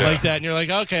 chunk, like that, and you're like,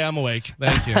 okay, I'm awake.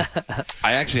 Thank you.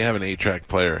 I actually have an 8-track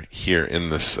player here in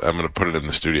this. I'm going to put it in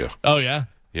the studio. Oh, yeah?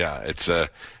 Yeah, it's I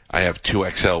have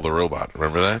 2XL the robot.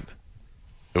 Remember that?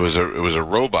 It was a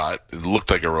robot. It looked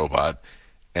like a robot,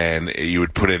 and you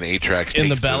would put in 8-tracks in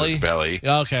the belly. In its belly.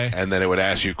 Okay. And then it would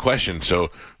ask you questions.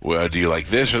 So, do you like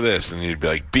this or this? And you'd be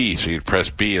like B. So you'd press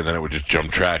B, and then it would just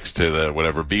jump tracks to the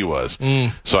whatever B was.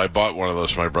 So I bought one of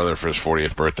those for my brother for his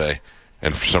 40th birthday.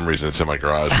 And for some reason, it's in my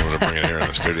garage. I'm going to bring it here in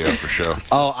the studio for sure.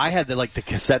 Oh, I had the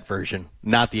cassette version,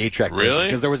 not the 8-track version. Really?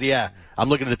 Because there was I'm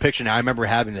looking at the picture now. I remember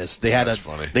having this. They had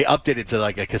funny. They updated it to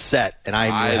a cassette, and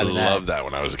I loved that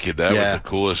when I was a kid. That was the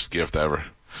coolest gift ever.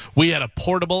 We had a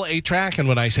portable 8-track, and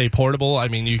when I say portable, I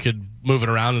mean you could move it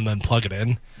around and then plug it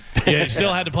in. Yeah, you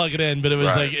still had to plug it in, but it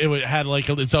was like it had like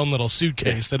its own little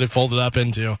suitcase that it folded up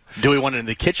into. Do we want it in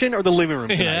the kitchen or the living room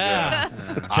tonight?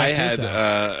 Yeah. I had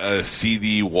a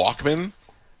CD Walkman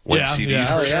when CDs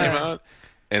first came out,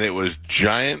 and it was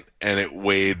giant, and it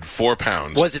weighed 4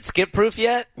 pounds. Was it skip-proof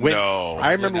yet? No.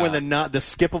 I remember when the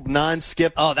non-skip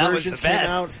versions came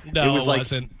out. No, it was like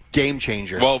wasn't. Game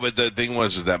changer. Well, but the thing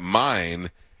was that mine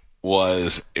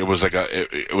was it was like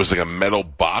a metal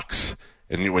box.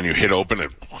 And when you hit open,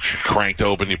 it cranked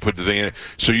open, you put the thing in it.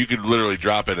 So you could literally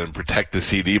drop it and protect the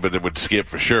CD, but it would skip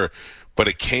for sure. But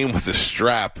it came with a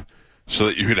strap so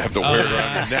that you would have to wear it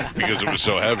around your neck because it was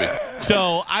so heavy.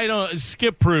 So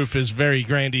skip proof is very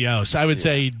grandiose. I would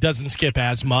say it doesn't skip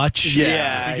as much.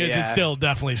 Yeah. Because it still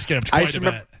definitely skipped quite a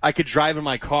bit. I could drive in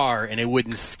my car and it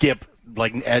wouldn't skip.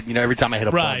 Like, every time I hit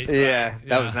a bump. Yeah,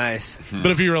 that was nice.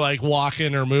 But if you were, like,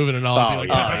 walking or moving and all, it'd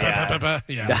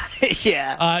be like,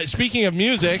 yeah. Speaking of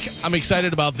music, I'm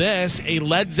excited about this. A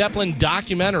Led Zeppelin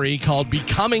documentary called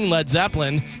Becoming Led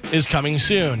Zeppelin is coming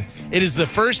soon. It is the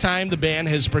first time the band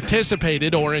has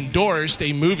participated or endorsed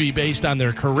a movie based on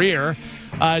their career.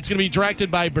 It's going to be directed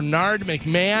by Bernard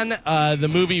McMahon. The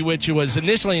movie, which was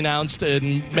initially announced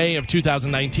in May of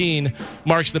 2019,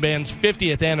 marks the band's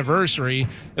 50th anniversary.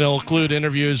 It'll include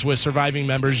interviews with surviving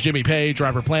members Jimmy Page,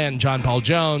 Robert Plant, and John Paul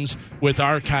Jones, with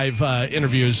archive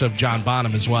interviews of John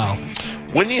Bonham as well.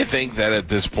 Wouldn't you think that at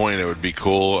this point it would be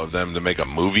cool of them to make a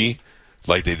movie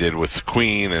like they did with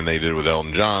Queen and they did with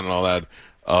Elton John and all that?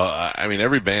 I mean,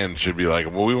 every band should be like,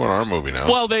 well, we want our movie now.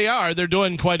 Well, they are. They're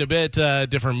doing quite a bit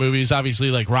different movies. Obviously,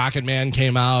 like Rocket Man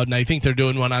came out, and I think they're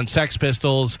doing one on Sex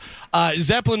Pistols.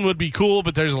 Zeppelin would be cool,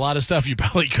 but there's a lot of stuff you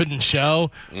probably couldn't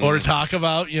show or talk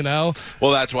about,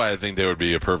 Well, that's why I think they would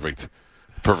be a perfect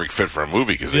fit for a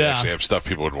movie, because they actually have stuff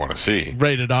people would want to see.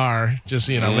 Rated R. Just,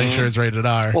 make sure it's rated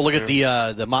R. Well, look at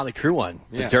the Motley Crue one.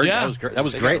 The Dirt. That was great. That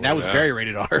was great. That was very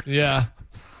rated R. Yeah.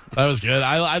 That was good.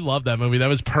 I love that movie. That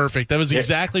was perfect. That was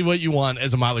exactly what you want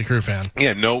as a Motley Crue fan.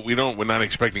 Yeah, no, we're not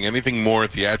expecting anything more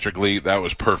theatrically. That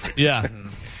was perfect. Yeah.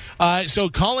 So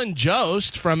Colin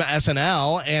Jost from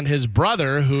SNL and his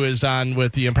brother, who is on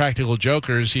with the Impractical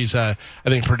Jokers, he's I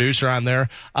think producer on there.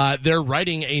 They're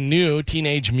writing a new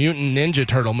Teenage Mutant Ninja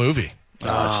Turtle movie.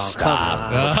 Oh,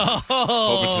 stop!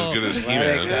 Hope it's as good as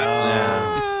He-Man.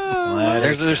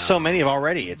 There's so many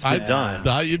already. It's been done.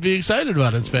 Thought you'd be excited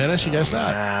about it, Spanish. You guess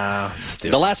not.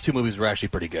 The last two movies were actually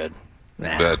pretty good.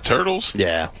 The Turtles?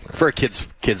 Yeah, for a kids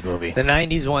movie. The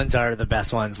 90s ones are the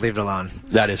best ones. Leave it alone.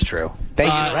 That is true.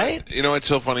 Thank you, right? You know what's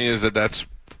so funny is that's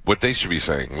what they should be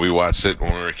saying. We watched it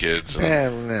when we were kids.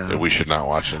 And we should not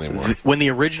watch it anymore. When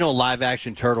the original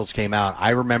live-action Turtles came out,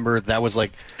 I remember that was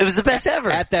like... It was the best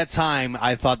ever. At that time,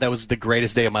 I thought that was the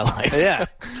greatest day of my life. Yeah.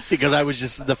 Because I was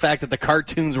just... The fact that the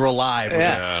cartoons were alive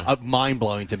was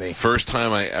mind-blowing to me. First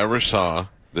time I ever saw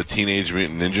the Teenage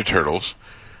Mutant Ninja Turtles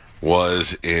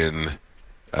was I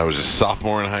was a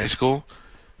sophomore in high school,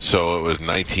 so it was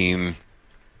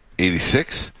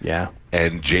 1986. Yeah.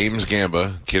 And James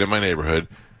Gamba, kid in my neighborhood,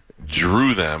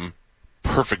 drew them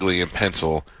perfectly in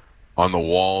pencil on the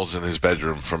walls in his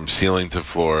bedroom from ceiling to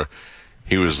floor.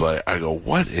 He was like, I go,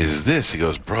 what is this? He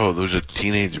goes, bro, those are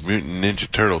Teenage Mutant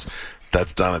Ninja Turtles.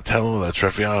 That's Donatello, that's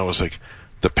Raphael. I was like,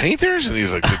 the painters? And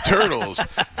he's like, the Turtles.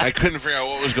 I couldn't figure out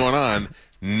what was going on.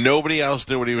 Nobody else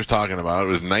knew what he was talking about. It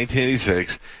was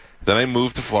 1986. Then I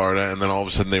moved to Florida, and then all of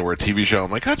a sudden they were a TV show. I'm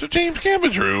like, that's what James Gamba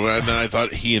drew. And then I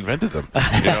thought he invented them.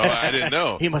 I didn't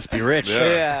know. He must be rich.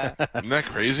 Yeah. Isn't that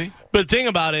crazy? But the thing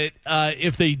about it,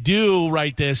 if they do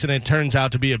write this and it turns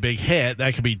out to be a big hit,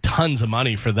 that could be tons of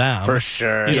money for them. For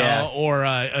sure. Or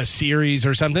a series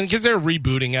or something, because they're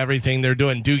rebooting everything. They're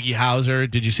doing Doogie Howser.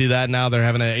 Did you see that now? They're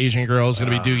having an Asian girl who's going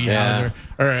to be Doogie Howser.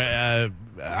 Or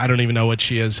I don't even know what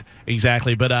she is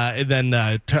exactly. But then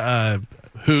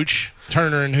Hooch.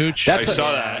 Turner and Hooch. I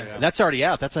saw that. That's already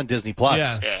out. That's on Disney Plus.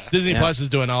 Yeah. Disney Plus is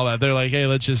doing all that. They're like, hey,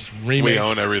 let's just remake. We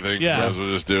own everything. Yeah. Might as well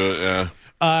just do it.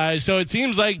 Yeah. So it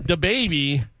seems like the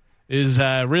baby is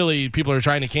really, people are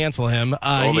trying to cancel him.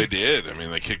 They did. I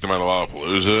mean, they kicked him out of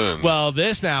Lollapalooza. Well,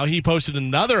 he posted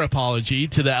another apology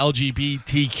to the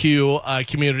LGBTQ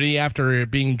community after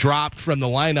being dropped from the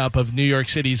lineup of New York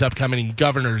City's upcoming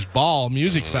Governor's Ball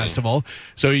Music Festival.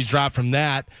 So he's dropped from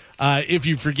that. If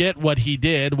you forget what he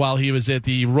did while he was at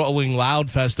the Rolling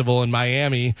Loud Festival in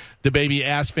Miami, the baby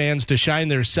asked fans to shine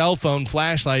their cell phone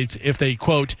flashlights if they,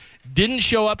 quote, didn't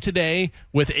show up today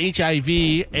with HIV,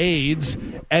 AIDS,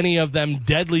 any of them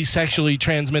deadly sexually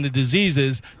transmitted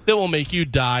diseases that will make you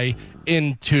die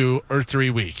in 2 or 3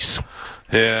 weeks.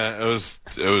 Yeah, it was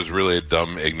really a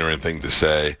dumb, ignorant thing to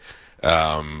say.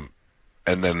 And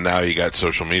And then now you got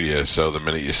social media, so the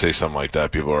minute you say something like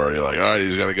that, people are already like, all right,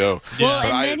 he's going to go. Well,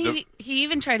 and then he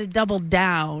even tried to double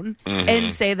down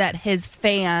and say that his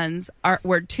fans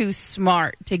were too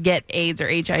smart to get AIDS or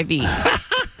HIV.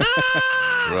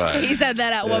 Right. He said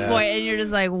that at one point, and you're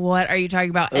just like, what are you talking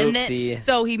about? And then,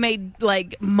 so he made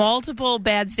like multiple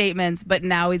bad statements, but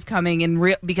now he's coming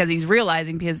in because he's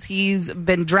realizing, because he's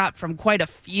been dropped from quite a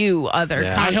few other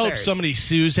concerts. I hope somebody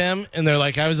sues him, and they're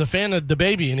like, I was a fan of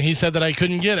DaBaby, and he said that I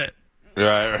couldn't get it.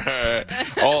 Right.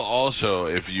 Also,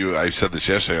 I said this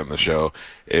yesterday on the show,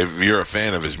 if you're a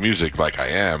fan of his music like I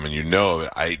am, and you know,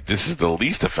 this is the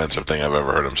least offensive thing I've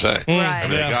ever heard him say. Right. I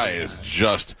mean, the guy is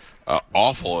just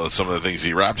awful at some of the things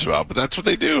he raps about, but that's what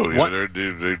they do. You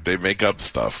know, they make up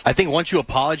stuff. I think once you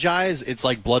apologize, it's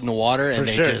like blood in the water, and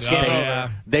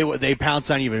they pounce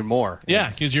on you even more. Yeah,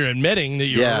 because you're admitting that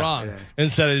you were wrong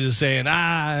instead of just saying,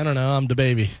 I don't know, I'm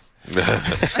DaBaby.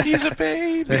 He's a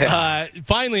baby.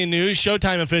 Finally, in news,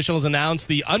 Showtime officials announced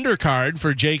the undercard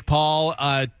for Jake Paul,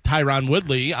 Tyron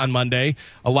Woodley on Monday,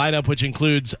 a lineup which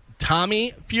includes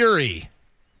Tommy Fury.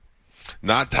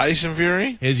 Not Tyson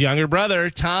Fury? His younger brother,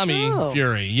 Tommy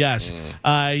Fury, yes.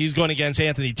 He's going against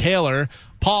Anthony Taylor.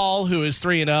 Paul, who is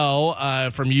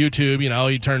 3-0 from YouTube,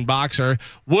 he turned boxer.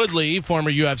 Woodley,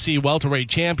 former UFC welterweight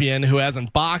champion who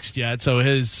hasn't boxed yet, so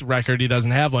his record, he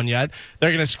doesn't have one yet.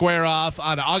 They're going to square off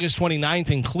on August 29th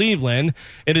in Cleveland.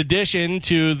 In addition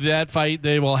to that fight,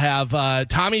 they will have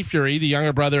Tommy Fury, the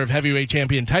younger brother of heavyweight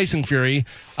champion Tyson Fury,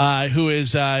 who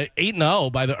is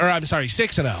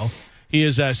 6-0. He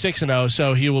is 6-0,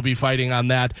 so he will be fighting on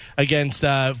that against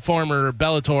former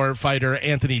Bellator fighter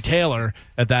Anthony Taylor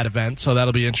at that event, so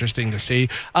that'll be interesting to see.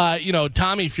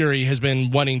 Tommy Fury has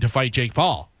been wanting to fight Jake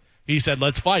Paul. He said,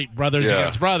 let's fight brothers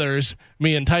against brothers,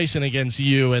 me and Tyson against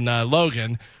you and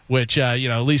Logan, which,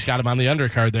 at least got him on the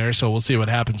undercard there, so we'll see what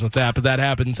happens with that. But that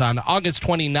happens on August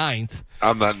 29th.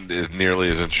 I'm not nearly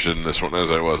as interested in this one as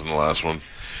I was in the last one.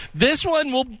 This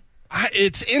one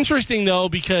it's interesting, though,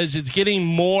 because it's getting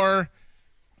more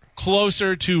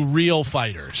closer to real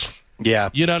fighters. Yeah.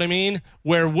 You know what I mean?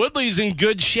 Where Woodley's in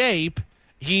good shape.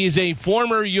 He's a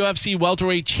former UFC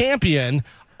welterweight champion,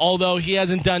 although he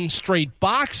hasn't done straight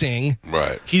boxing.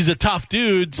 Right. He's a tough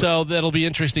dude, so that'll be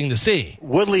interesting to see.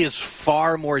 Woodley is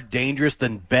far more dangerous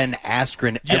than Ben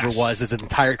Askren ever was his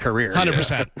entire career.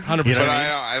 100%. 100%. But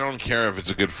I don't care if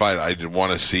it's a good fight. I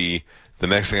want to see, the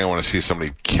next thing I want to see is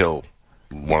somebody kill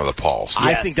one of the Pauls.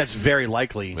 I think that's very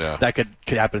likely. That could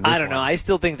happen in this I don't know. I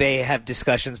still think they have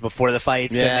discussions before the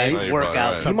fights and they work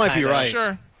out some You might be right.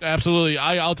 Sure. Absolutely.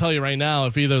 I'll tell you right now,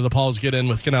 if either of the Pauls get in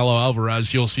with Canelo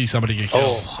Alvarez, you'll see somebody get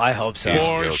killed. Oh, I hope so.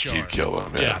 He'd kill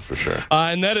him, for sure.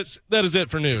 And that is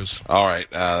it for news. All right.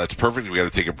 That's perfect. We got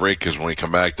to take a break because when we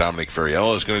come back, Dominic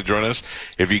Ferriello is going to join us.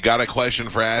 If you got a question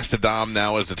for Ask the Dom,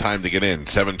 now is the time to get in.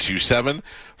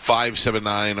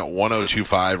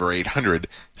 727-579-1025 or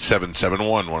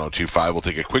 800-771-1025. We'll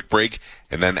take a quick break,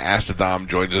 and then Ask the Dom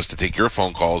joins us to take your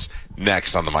phone calls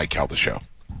next on the Mike Calta Show.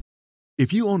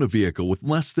 If you own a vehicle with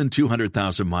less than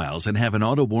 200,000 miles and have an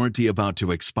auto warranty about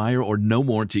to expire or no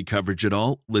warranty coverage at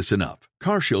all, listen up.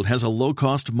 CarShield has a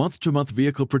low-cost month-to-month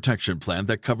vehicle protection plan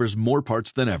that covers more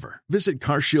parts than ever. Visit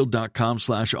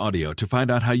carshield.com/audio to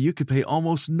find out how you could pay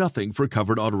almost nothing for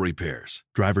covered auto repairs.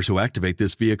 Drivers who activate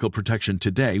this vehicle protection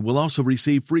today will also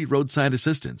receive free roadside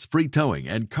assistance, free towing,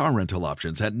 and car rental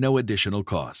options at no additional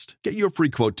cost. Get your free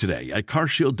quote today at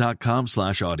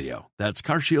carshield.com/audio. That's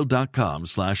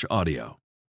carshield.com/audio.